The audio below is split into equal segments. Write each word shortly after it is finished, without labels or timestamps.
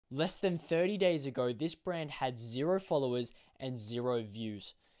Less than 30 days ago, this brand had 0 followers and 0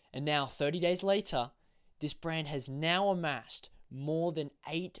 views. And now, 30 days later, this brand has now amassed more than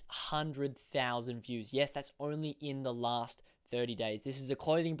 800,000 views. Yes, that's only in the last 30 days. This is a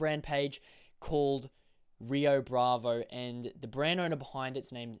clothing brand page called Rio Bravo, and the brand owner behind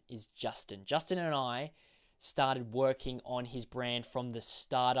its name is Justin. Justin and I started working on his brand from the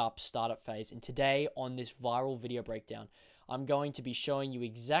startup phase. And today on this viral video breakdown, I'm going to be showing you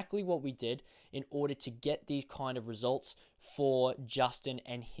exactly what we did in order to get these kind of results for Justin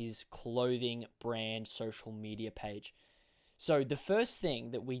and his clothing brand social media page. So the first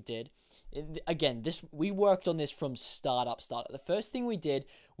thing that we did, again, we worked on this from startup. The first thing we did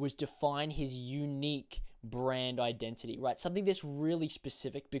was define his unique brand identity, right? Something that's really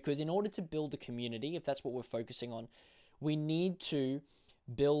specific, because in order to build a community, if that's what we're focusing on, we need to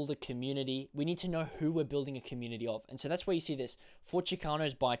build a community. We need to know who we're building a community of. And so that's where you see this, for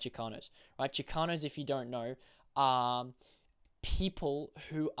Chicanos by Chicanos, right? Chicanos, if you don't know, are people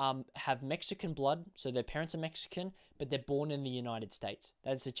who have Mexican blood, so their parents are Mexican, but they're born in the United States.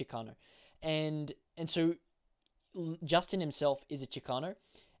 That's a Chicano. And so Justin himself is a Chicano.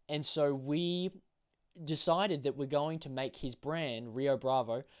 And so we decided that we're going to make his brand, Rio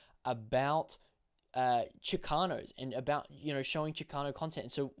Bravo, about Chicanos and about, showing Chicano content.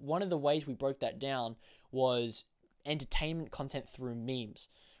 And so one of the ways we broke that down was entertainment content through memes,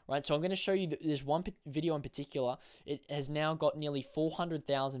 right? So I'm going to show you this one video in particular. It has now got nearly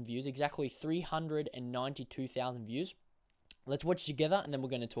 400,000 views, exactly 392,000 views. Let's watch it together, and then we're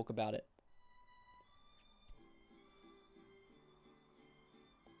going to talk about it.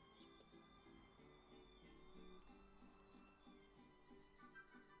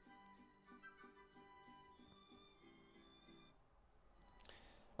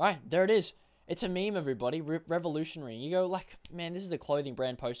 All right, there it is. It's a meme, everybody. Revolutionary. You go like, man, this is a clothing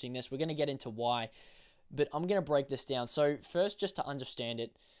brand posting this. We're going to get into why, but I'm going to break this down. So first, just to understand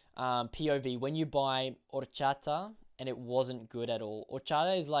it, POV, when you buy horchata and it wasn't good at all.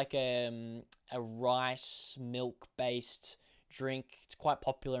 Horchata is like a rice milk-based drink. It's quite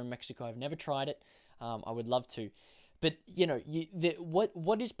popular in Mexico. I've never tried it. I would love to. But,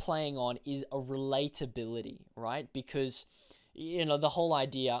 what is playing on is a relatability, right? Because the whole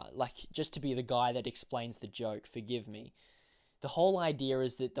idea, like, just to be the guy that explains the joke, forgive me. The whole idea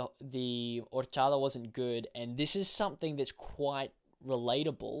is that the horchata wasn't good, and this is something that's quite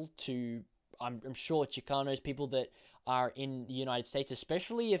relatable to, I'm sure, Chicanos, people that are in the United States,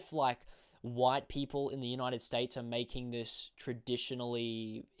 especially if, like, white people in the United States are making this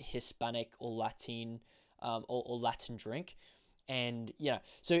traditionally Hispanic or Latin or Latin drink. And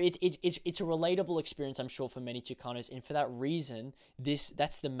so it's a relatable experience, I'm sure, for many Chicanos, and for that reason,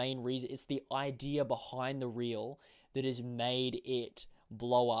 that's the main reason. It's the idea behind the reel that has made it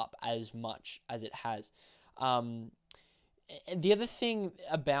blow up as much as it has. And the other thing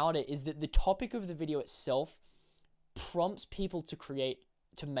about it is that the topic of the video itself prompts people to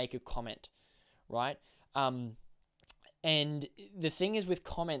make a comment, right? And the thing is with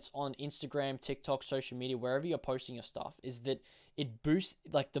comments on Instagram, TikTok, social media, wherever you're posting your stuff, is that it boosts,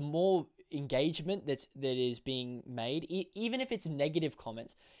 like, the more engagement that is being made, even if it's negative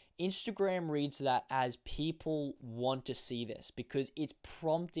comments, Instagram reads that as people want to see this because it's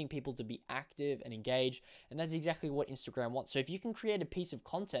prompting people to be active and engaged, and that's exactly what Instagram wants. So if you can create a piece of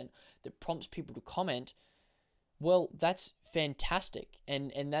content that prompts people to comment, well, that's fantastic,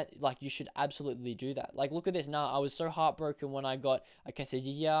 and that, like, you should absolutely do that. Like, look at this now. I was so heartbroken when I got a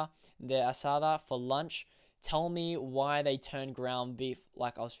quesadilla de asada for lunch. Tell me why they turned ground beef.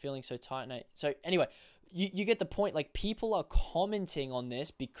 Like, I was feeling so tight. So anyway, you get the point. Like, people are commenting on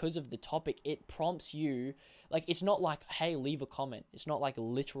this because of the topic. It prompts you. Like, it's not like, hey, leave a comment. It's not like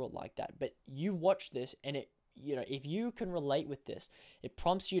literal like that. But you watch this, and it, if you can relate with this, it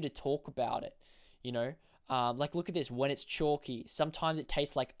prompts you to talk about it. Like, look at this. When it's chalky, sometimes it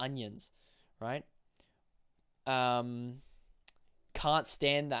tastes like onions, right? Can't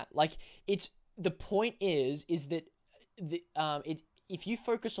stand that. Like, the point is that if you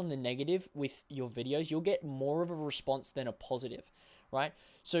focus on the negative with your videos, you'll get more of a response than a positive, right?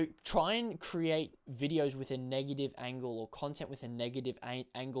 So try and create videos with a negative angle or content with a negative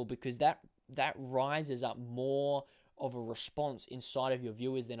angle, because that rises up more of a response inside of your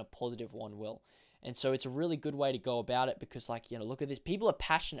viewers than a positive one will. And so it's a really good way to go about it, because, like, look at this. People are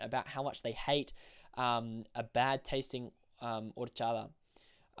passionate about how much they hate a bad tasting horchata.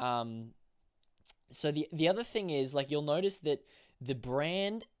 So the other thing is, like, you'll notice that the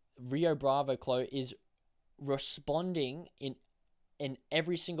brand Rio Bravo Clo is responding in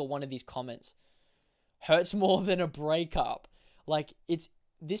every single one of these comments. Hurts more than a breakup. Like,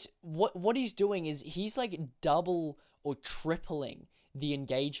 what he's doing is he's like double or tripling the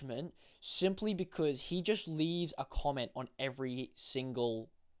engagement simply because he just leaves a comment on every single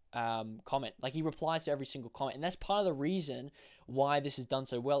comment. Like he replies to every single comment, and that's part of the reason why this is done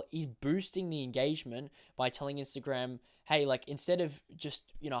so well. He's boosting the engagement by telling Instagram, hey, like instead of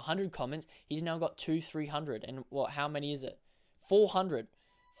just 100 comments, he's now got 200-300, and how many is it? 400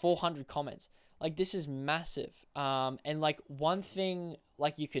 comments. Like this is massive. And like one thing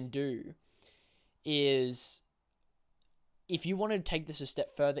like you can do is, if you want to take this a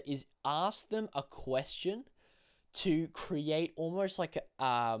step further, is ask them a question to create almost like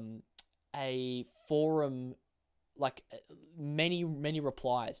a forum, like many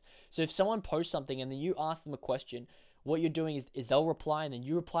replies. So if someone posts something and then you ask them a question, what you're doing is they'll reply and then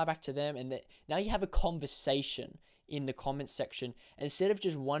you reply back to them, and now you have a conversation in the comments section. And instead of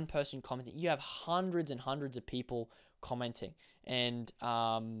just one person commenting, you have hundreds and hundreds of people commenting. And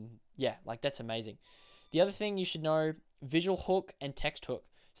yeah, like that's amazing. The other thing you should know, visual hook and text hook.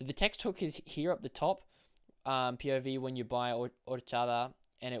 So the text hook is here up the top, POV when you buy horchata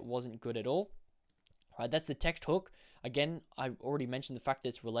and it wasn't good at all. All right, that's the text hook. Again, I already mentioned the fact that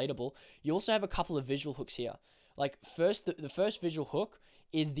it's relatable. You also have a couple of visual hooks here. Like first, the first visual hook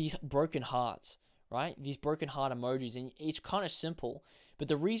is these broken hearts, right? These broken heart emojis, and it's kind of simple. But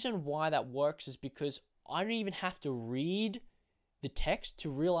the reason why that works is because I don't even have to read the text to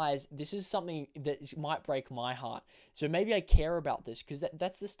realize this is something that might break my heart. So maybe I care about this because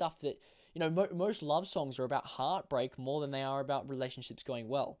that's the stuff that, most love songs are about heartbreak more than they are about relationships going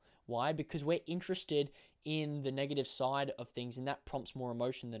well. Why? Because we're interested in the negative side of things, and that prompts more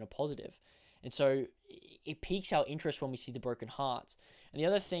emotion than a positive. And so it piques our interest when we see the broken hearts. And the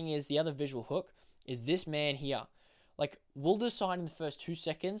other thing is, the other visual hook is this man here. Like, we'll decide in the first 2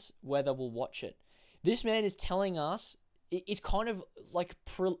 seconds whether we'll watch it. This man is telling us, it's kind of like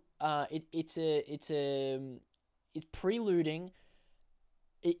it's preluding,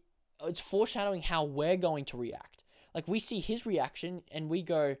 it's foreshadowing how we're going to react. Like, we see his reaction and we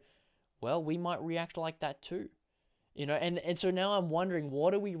go, well, we might react like that too. And so now I'm wondering,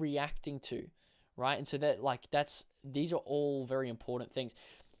 what are we reacting to, right? And so these are all very important things.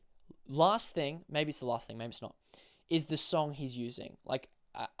 Last thing, maybe it's the last thing, maybe it's not, is the song he's using. Like,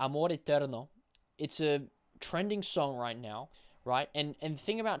 Amor Eterno, it's a trending song right now, right? And the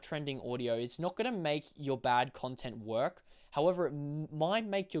thing about trending audio, it's not going to make your bad content work. However, it might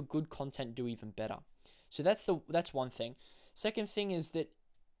make your good content do even better. So that's one thing. Second thing is that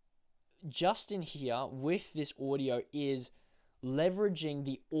Justin here with this audio is leveraging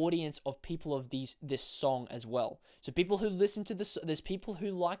the audience of people of this song as well. So people who listen to this, there's people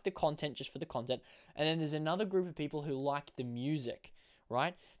who like the content just for the content, and then there's another group of people who like the music,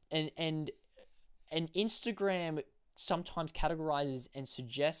 right? And Instagram sometimes categorizes and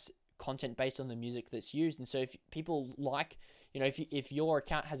suggests content based on the music that's used. And so if people like, if your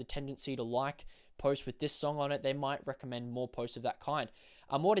account has a tendency to like posts with this song on it, they might recommend more posts of that kind.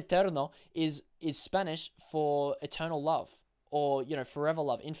 Amor Eterno is Spanish for eternal love, or forever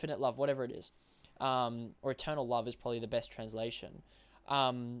love, infinite love, whatever it is, or eternal love is probably the best translation.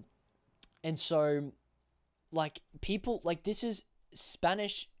 And so, like, people, like, this is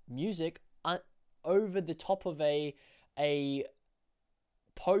Spanish music over the top of a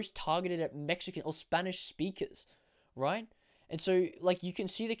post targeted at Mexican or Spanish speakers, right? And so, like, you can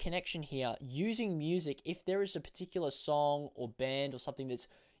see the connection here. Using music, if there is a particular song or band or something that's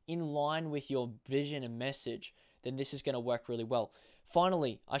in line with your vision and message, then this is going to work really well.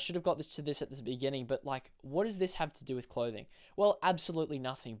 Finally, I should have got this at the beginning, but, like, what does this have to do with clothing? Well, absolutely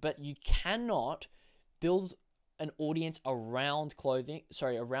nothing. But you cannot build an audience around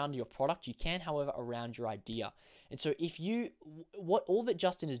around your product. You can, however, around your idea. And so all that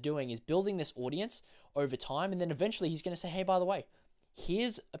Justin is doing is building this audience over time, and then eventually he's going to say, hey, by the way,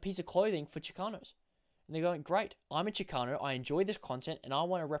 here's a piece of clothing for Chicanos. And they're going, great, I'm a Chicano, I enjoy this content, and I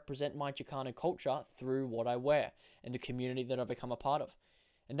want to represent my Chicano culture through what I wear and the community that I become a part of.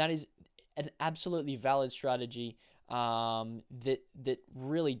 And that is an absolutely valid strategy that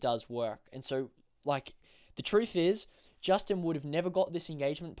really does work. And so, like, the truth is, Justin would have never got this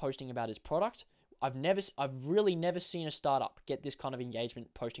engagement posting about his product. I've really never seen a startup get this kind of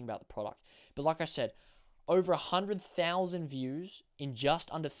engagement posting about the product. But like I said, over 100,000 views in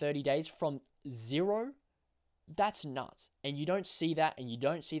just under 30 days from zero, that's nuts. And you don't see that, and you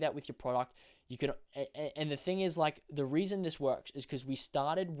don't see that with your product. And the thing is, like, the reason this works is because we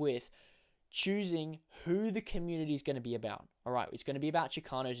started with choosing who the community is going to be about. All right, it's going to be about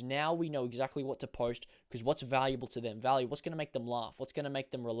Chicanos. Now we know exactly what to post because what's valuable to them. What's going to make them laugh? What's going to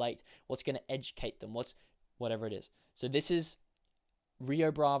make them relate? What's going to educate them? Whatever it is. So this is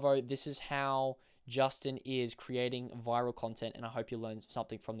Rio Bravo, this is how Justin is creating viral content, and I hope you learned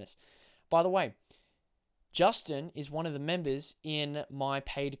something from this. By the way, Justin is one of the members in my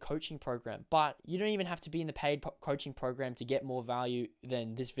paid coaching program, but you don't even have to be in the paid coaching program to get more value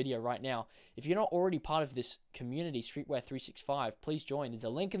than this video right now. If you're not already part of this community, Streetwear 365, please join. There's a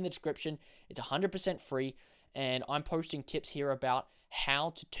link in the description. It's 100% free, and I'm posting tips here about how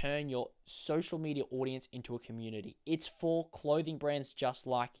to turn your social media audience into a community. It's for clothing brands just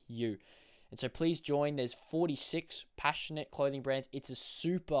like you. And so please join. There's 46 passionate clothing brands. It's a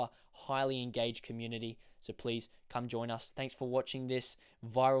super highly engaged community. So please come join us. Thanks for watching this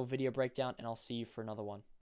viral video breakdown, and I'll see you for another one.